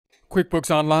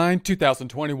QuickBooks Online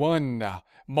 2021.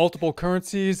 Multiple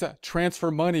currencies,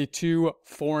 transfer money to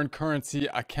foreign currency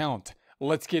account.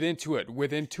 Let's get into it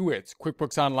with Intuit's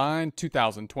QuickBooks Online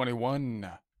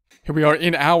 2021. Here we are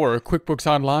in our QuickBooks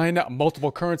Online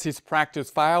multiple currencies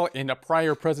practice file. In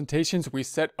prior presentations, we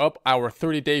set up our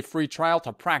 30-day free trial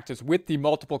to practice with the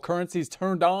multiple currencies,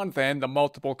 turned on then the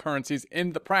multiple currencies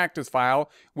in the practice file,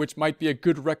 which might be a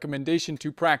good recommendation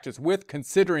to practice with,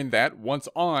 considering that once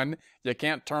on, you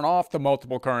can't turn off the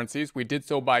multiple currencies. We did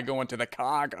so by going to the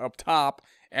cog up top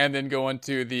and then going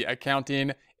to the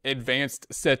accounting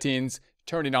advanced settings,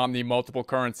 turning on the multiple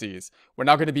currencies. We're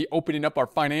now going to be opening up our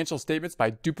financial statements by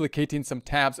duplicating some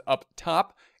tabs up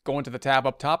top. Going to the tab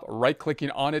up top, right-clicking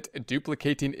on it,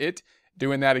 duplicating it.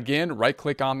 Doing that again,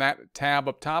 right-click on that tab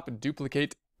up top,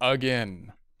 duplicate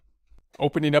again.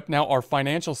 Opening up now our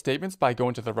financial statements by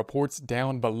going to the reports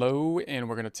down below, and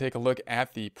we're going to take a look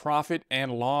at the profit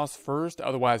and loss first,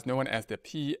 otherwise known as the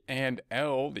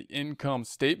P&L, the income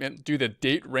statement. Do the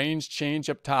date range change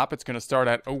up top. It's going to start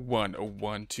at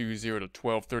 01/01/20 to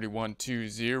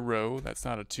 12/31/20. That's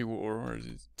not a 2 or is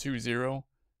it 20?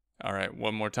 All right,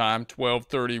 one more time,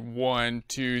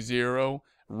 12/31/20.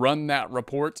 Run that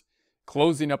report.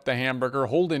 Closing up the hamburger,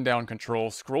 holding down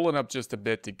control, scrolling up just a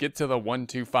bit to get to the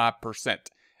 125%.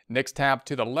 Next tab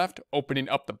to the left, opening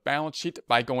up the balance sheet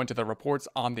by going to the reports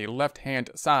on the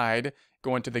left-hand side,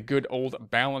 going to the good old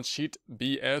balance sheet,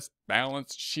 BS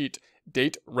balance sheet.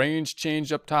 Date range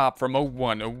change up top from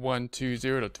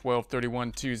 01/01/20 to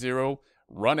 12/31/20.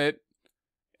 Run it,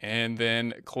 and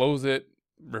then close it,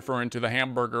 referring to the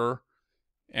hamburger.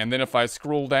 And then if I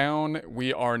scroll down,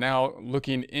 we are now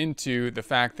looking into the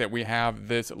fact that we have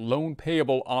this loan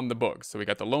payable on the books. So we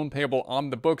got the loan payable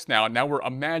on the books now. Now we're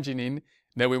imagining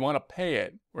that we want to pay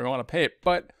it. We want to pay it,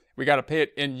 but we got to pay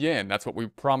it in yen. That's what we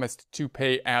promised to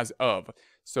pay as of.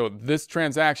 So this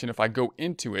transaction, if I go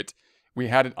into it, we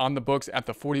had it on the books at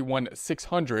the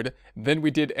 41,600. Then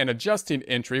we did an adjusting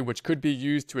entry, which could be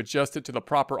used to adjust it to the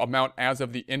proper amount as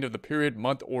of the end of the period,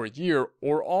 month, or year.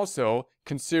 Or also,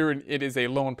 considering it is a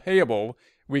loan payable,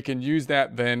 we can use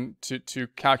that then to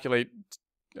calculate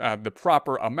the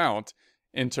proper amount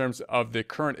in terms of the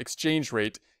current exchange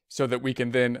rate, so that we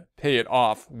can then pay it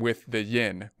off with the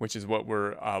yen, which is what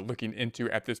we're looking into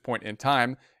at this point in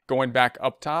time. Going back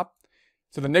up top.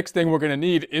 So the next thing we're going to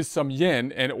need is some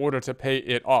yen in order to pay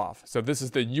it off. So this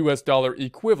is the US dollar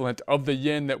equivalent of the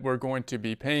yen that we're going to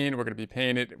be paying. We're going to be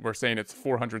paying it. We're saying it's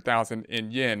 400,000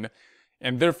 in yen.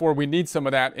 And therefore, we need some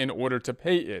of that in order to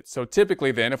pay it. So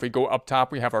typically then, if we go up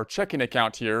top, we have our checking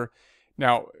account here.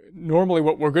 Now, normally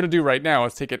what we're going to do right now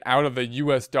is take it out of the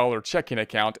US dollar checking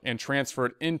account and transfer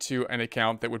it into an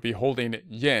account that would be holding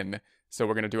yen. So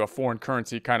we're going to do a foreign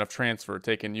currency kind of transfer,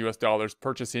 taking US dollars,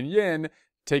 purchasing yen,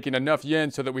 taking enough yen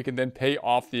so that we can then pay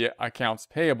off the accounts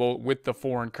payable with the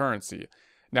foreign currency.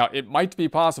 Now, it might be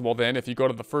possible then, if you go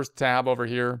to the first tab over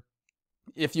here,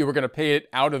 if you were going to pay it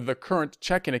out of the current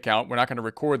checking account, we're not going to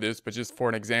record this, but just for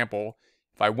an example,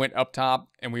 if I went up top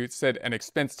and we said an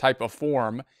expense type of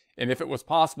form, and if it was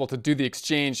possible to do the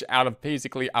exchange out of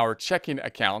basically our checking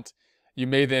account, you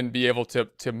may then be able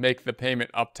to make the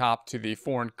payment up top to the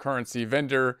foreign currency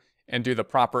vendor and do the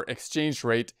proper exchange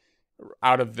rate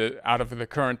out of the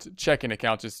current checking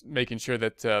account, just making sure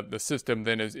that the system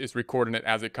then is recording it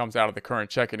as it comes out of the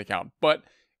current checking account. But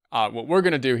what we're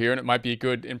going to do here, and it might be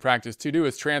good in practice to do,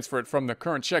 is transfer it from the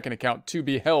current checking account to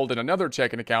be held in another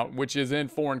checking account, which is in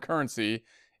foreign currency,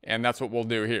 and that's what we'll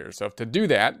do here. So to do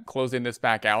that, closing this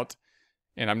back out,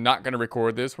 and I'm not going to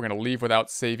record this, we're going to leave without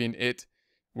saving it.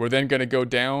 We're then going to go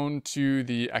down to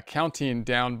the accounting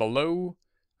down below.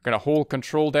 Going to hold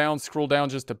control down, scroll down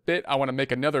just a bit. I want to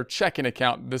make another checking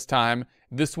account this time.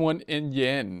 This one in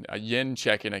yen, a yen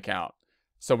checking account.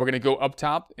 So we're going to go up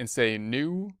top and say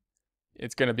new.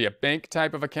 It's going to be a bank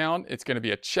type of account. It's going to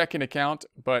be a checking account,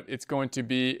 but it's going to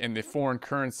be in the foreign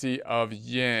currency of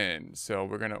yen. So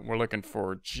we're looking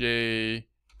for JP.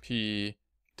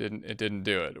 It didn't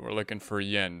do it. We're looking for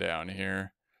yen down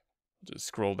here. Just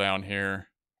scroll down here.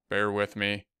 Bear with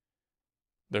me.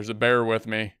 There's a bear with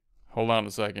me. Hold on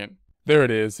a second. There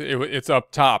it is. It's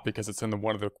up top because it's in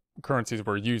one of the currencies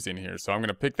we're using here. So I'm going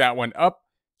to pick that one up.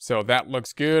 So that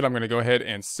looks good. I'm going to go ahead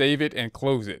and save it and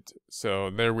close it. So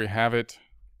there we have it.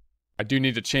 I do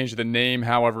need to change the name.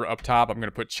 However, up top, I'm going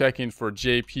to put checking for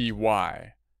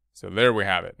JPY. So there we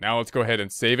have it. Now let's go ahead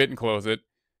and save it and close it.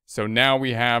 So now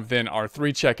we have then our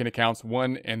 3 checking accounts,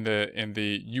 one in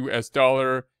the US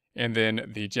dollar and then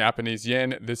the Japanese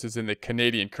yen. This is in the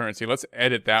Canadian currency. Let's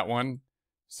edit that one.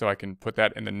 So I can put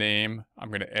that in the name. I'm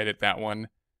going to edit that one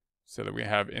so that we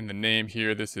have in the name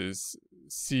here, this is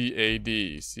CAD.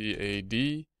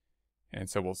 And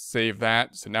so we'll save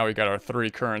that. So now we got our three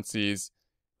currencies,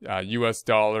 US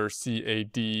dollar,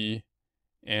 CAD,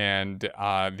 and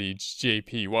the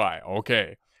JPY.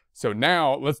 Okay. So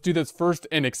now let's do this first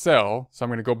in Excel. So I'm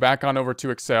going to go back on over to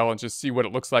Excel and just see what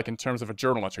it looks like in terms of a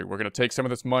journal entry. We're going to take some of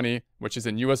this money, which is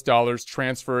in US dollars,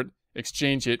 transfer it,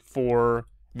 exchange it for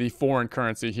the foreign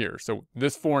currency here. So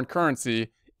this foreign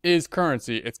currency is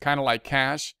currency. It's kind of like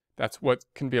cash. That's what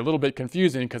can be a little bit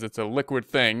confusing because it's a liquid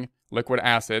thing, liquid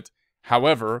asset.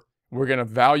 However, we're going to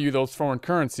value those foreign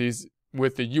currencies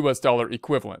with the US dollar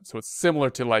equivalent. So it's similar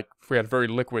to like if we had very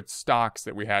liquid stocks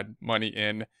that we had money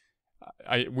in,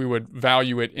 we would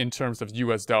value it in terms of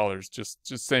US dollars, just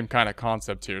same kind of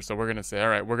concept here. So we're going to say, all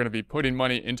right, we're going to be putting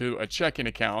money into a checking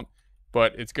account,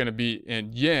 but it's going to be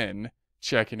in yen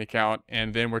checking account.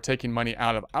 And then we're taking money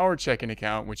out of our checking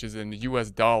account, which is in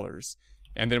US dollars.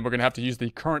 And then we're going to have to use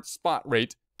the current spot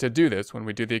rate to do this when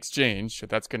we do the exchange. So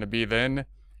that's going to be then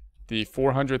the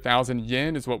 400,000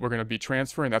 yen is what we're going to be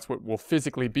transferring. That's what will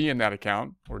physically be in that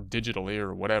account, or digitally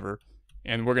or whatever.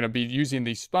 And we're going to be using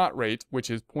the spot rate, which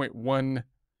is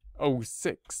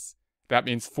 0.106. That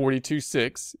means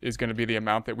 42.6 is going to be the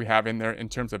amount that we have in there in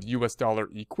terms of US dollar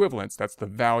equivalents. That's the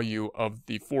value of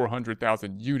the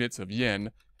 400,000 units of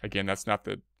yen. Again, that's not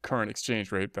the current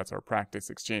exchange rate. That's our practice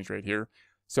exchange rate here.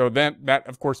 So then that,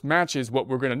 of course, matches what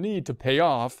we're going to need to pay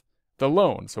off the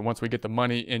loan. So once we get the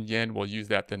money in yen, we'll use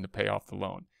that then to pay off the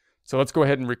loan. So let's go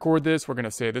ahead and record this. We're going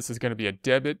to say this is going to be a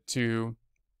debit to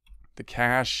the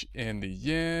cash in the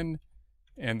yen,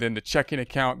 and then the checking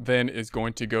account then is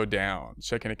going to go down.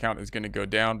 Checking account is going to go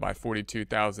down by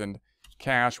 42,000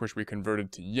 cash, which we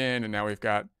converted to yen, and now we've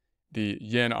got the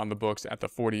yen on the books at the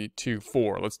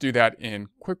 42.4. Let's do that in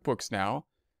QuickBooks now.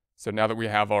 So now that we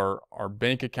have our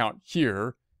bank account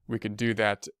here, we can do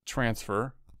that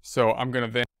transfer. So I'm going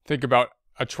to then think about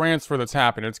a transfer that's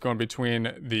happening. It's going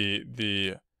between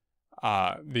the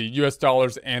US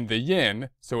dollars and the yen.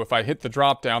 So if I hit the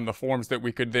drop down, the forms that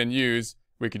we could then use,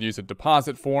 we could use a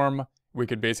deposit form, we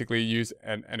could basically use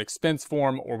an expense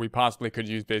form, or we possibly could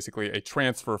use basically a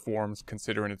transfer form,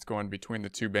 considering it's going between the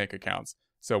two bank accounts.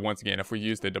 So once again, if we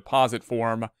use the deposit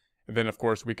form, then of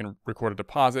course we can record a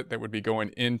deposit that would be going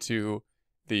into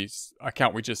the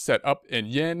account we just set up in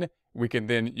yen. We can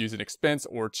then use an expense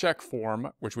or check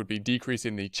form, which would be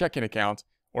decreasing the checking account,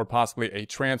 or possibly a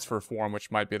transfer form, which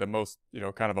might be the most,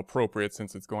 kind of appropriate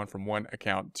since it's going from one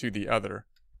account to the other.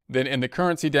 Then in the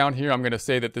currency down here, I'm going to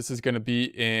say that this is going to be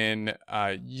in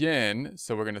yen.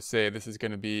 So we're going to say this is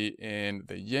going to be in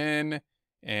the yen,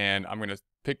 and I'm going to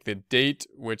pick the date,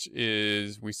 which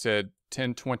is, we said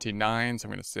 10/29. So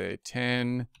I'm going to say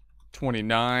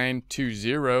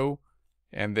 10/29/20,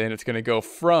 and then it's going to go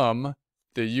from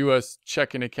the US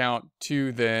checking account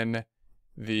to then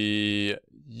the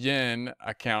yen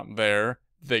account there.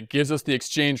 That gives us the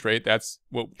exchange rate. That's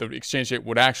what the exchange rate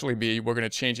would actually be. We're going to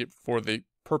change it for the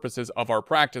purposes of our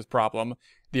practice problem.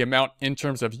 The amount in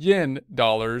terms of yen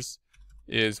dollars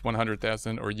is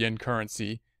 100,000, or yen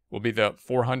currency will be the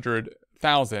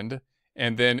 400,000.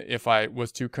 And then if I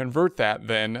was to convert that,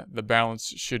 then the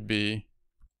balance should be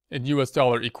in US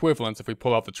dollar equivalents. If we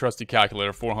pull out the trusty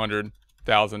calculator,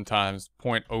 400,000 times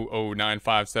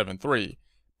 0.009573.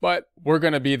 But we're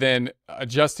going to be then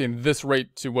adjusting this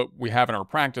rate to what we have in our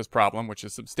practice problem, which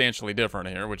is substantially different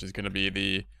here, which is going to be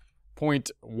the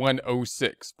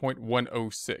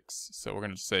 0.106. So we're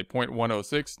going to say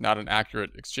 0.106, not an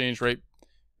accurate exchange rate,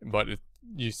 but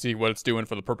you see what it's doing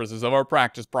for the purposes of our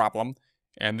practice problem.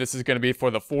 And this is going to be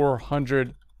for the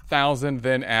 400,000,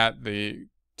 then at the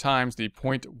times the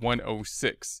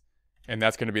 0.106. And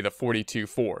that's going to be the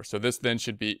 42.4. So this then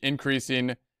should be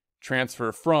increasing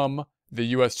transfer from the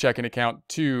US checking account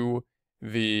to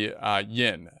the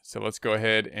yen. So let's go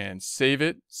ahead and save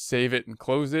it and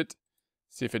close it.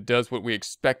 See if it does what we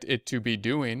expect it to be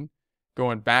doing.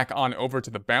 Going back on over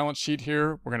to the balance sheet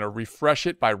here, we're going to refresh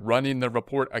it by running the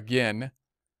report again.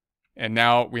 And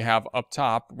now we have up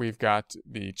top, we've got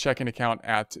the checking account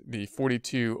at the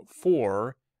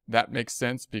 42.4. That makes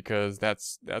sense because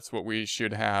that's what we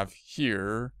should have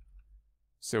here.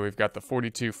 So we've got the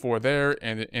 42.4 there,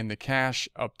 and in the cash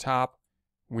up top,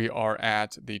 we are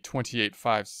at the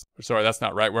 28.5. Sorry, that's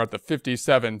not right. We're at the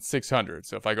 57.600.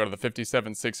 So if I go to the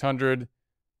 57.600,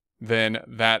 then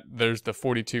there's the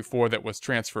 42.4 that was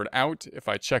transferred out. If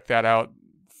I check that out,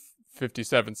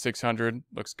 57.600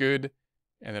 looks good.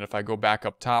 And then if I go back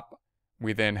up top,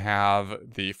 we then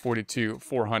have the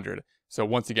 42.400. So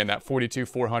once again, that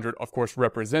 42.400, of course,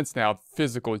 represents now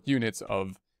physical units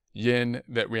of yen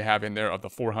that we have in there of the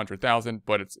 400,000,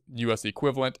 but it's US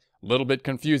equivalent. A little bit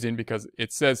confusing because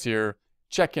it says here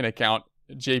checking account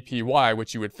JPY,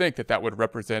 which you would think that would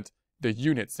represent the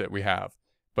units that we have.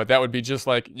 But that would be just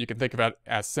like, you can think about it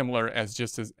as similar as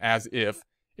just as if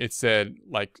it said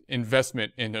like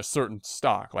investment in a certain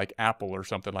stock, like Apple or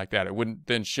something like that. It wouldn't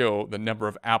then show the number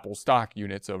of Apple stock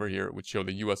units over here. It would show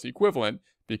the US equivalent,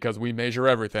 because we measure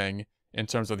everything in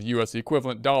terms of the US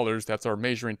equivalent dollars. That's our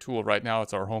measuring tool right now.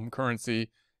 It's our home currency.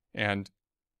 And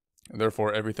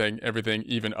therefore everything,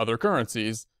 even other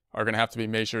currencies, are going to have to be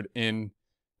measured in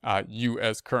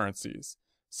US currencies.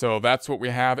 So that's what we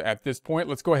have at this point.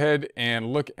 Let's go ahead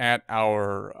and look at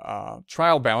our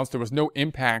trial balance. There was no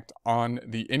impact on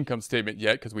the income statement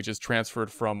yet because we just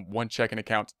transferred from one checking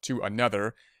account to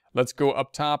another. Let's go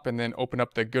up top and then open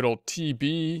up the good old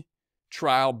TB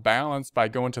trial balance by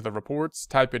going to the reports.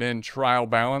 Type it in, trial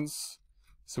balance,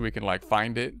 so we can like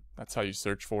find it. That's how you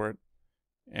search for it.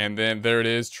 And then there it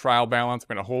is, trial balance.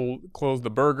 I'm going to close the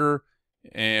burger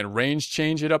and range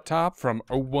change it up top from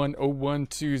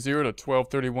 010120 to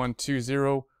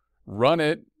 123120. Run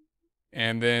it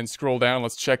and then scroll down.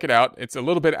 Let's check it out. It's a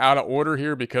little bit out of order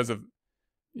here because of,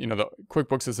 the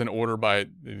QuickBooks is in order by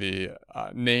the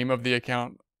name of the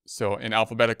account. So in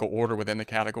alphabetical order within the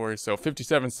category. So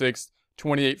 57.6,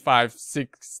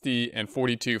 28.560, and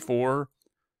 42.4.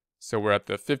 So we're at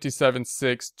the 57.6,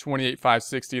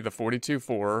 28.560, the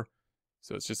 42.4.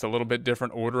 So it's just a little bit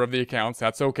different order of the accounts.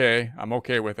 That's okay. I'm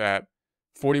okay with that.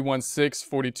 41.6,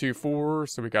 42.4.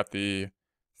 So we got the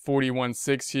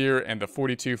 41.6 here and the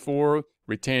 42.4.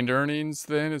 Retained earnings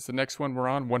then is the next one we're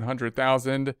on.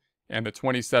 100,000 and the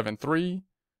 27.3.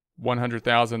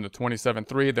 100,000 to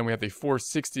 27.3. Then we have the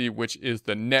 460, which is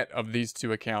the net of these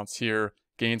two accounts here.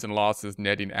 Gains and losses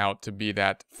netting out to be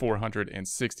that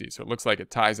 460. So it looks like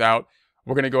it ties out.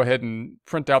 We're going to go ahead and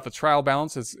print out the trial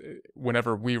balances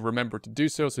whenever we remember to do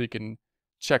so you can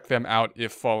check them out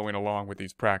if following along with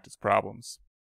these practice problems.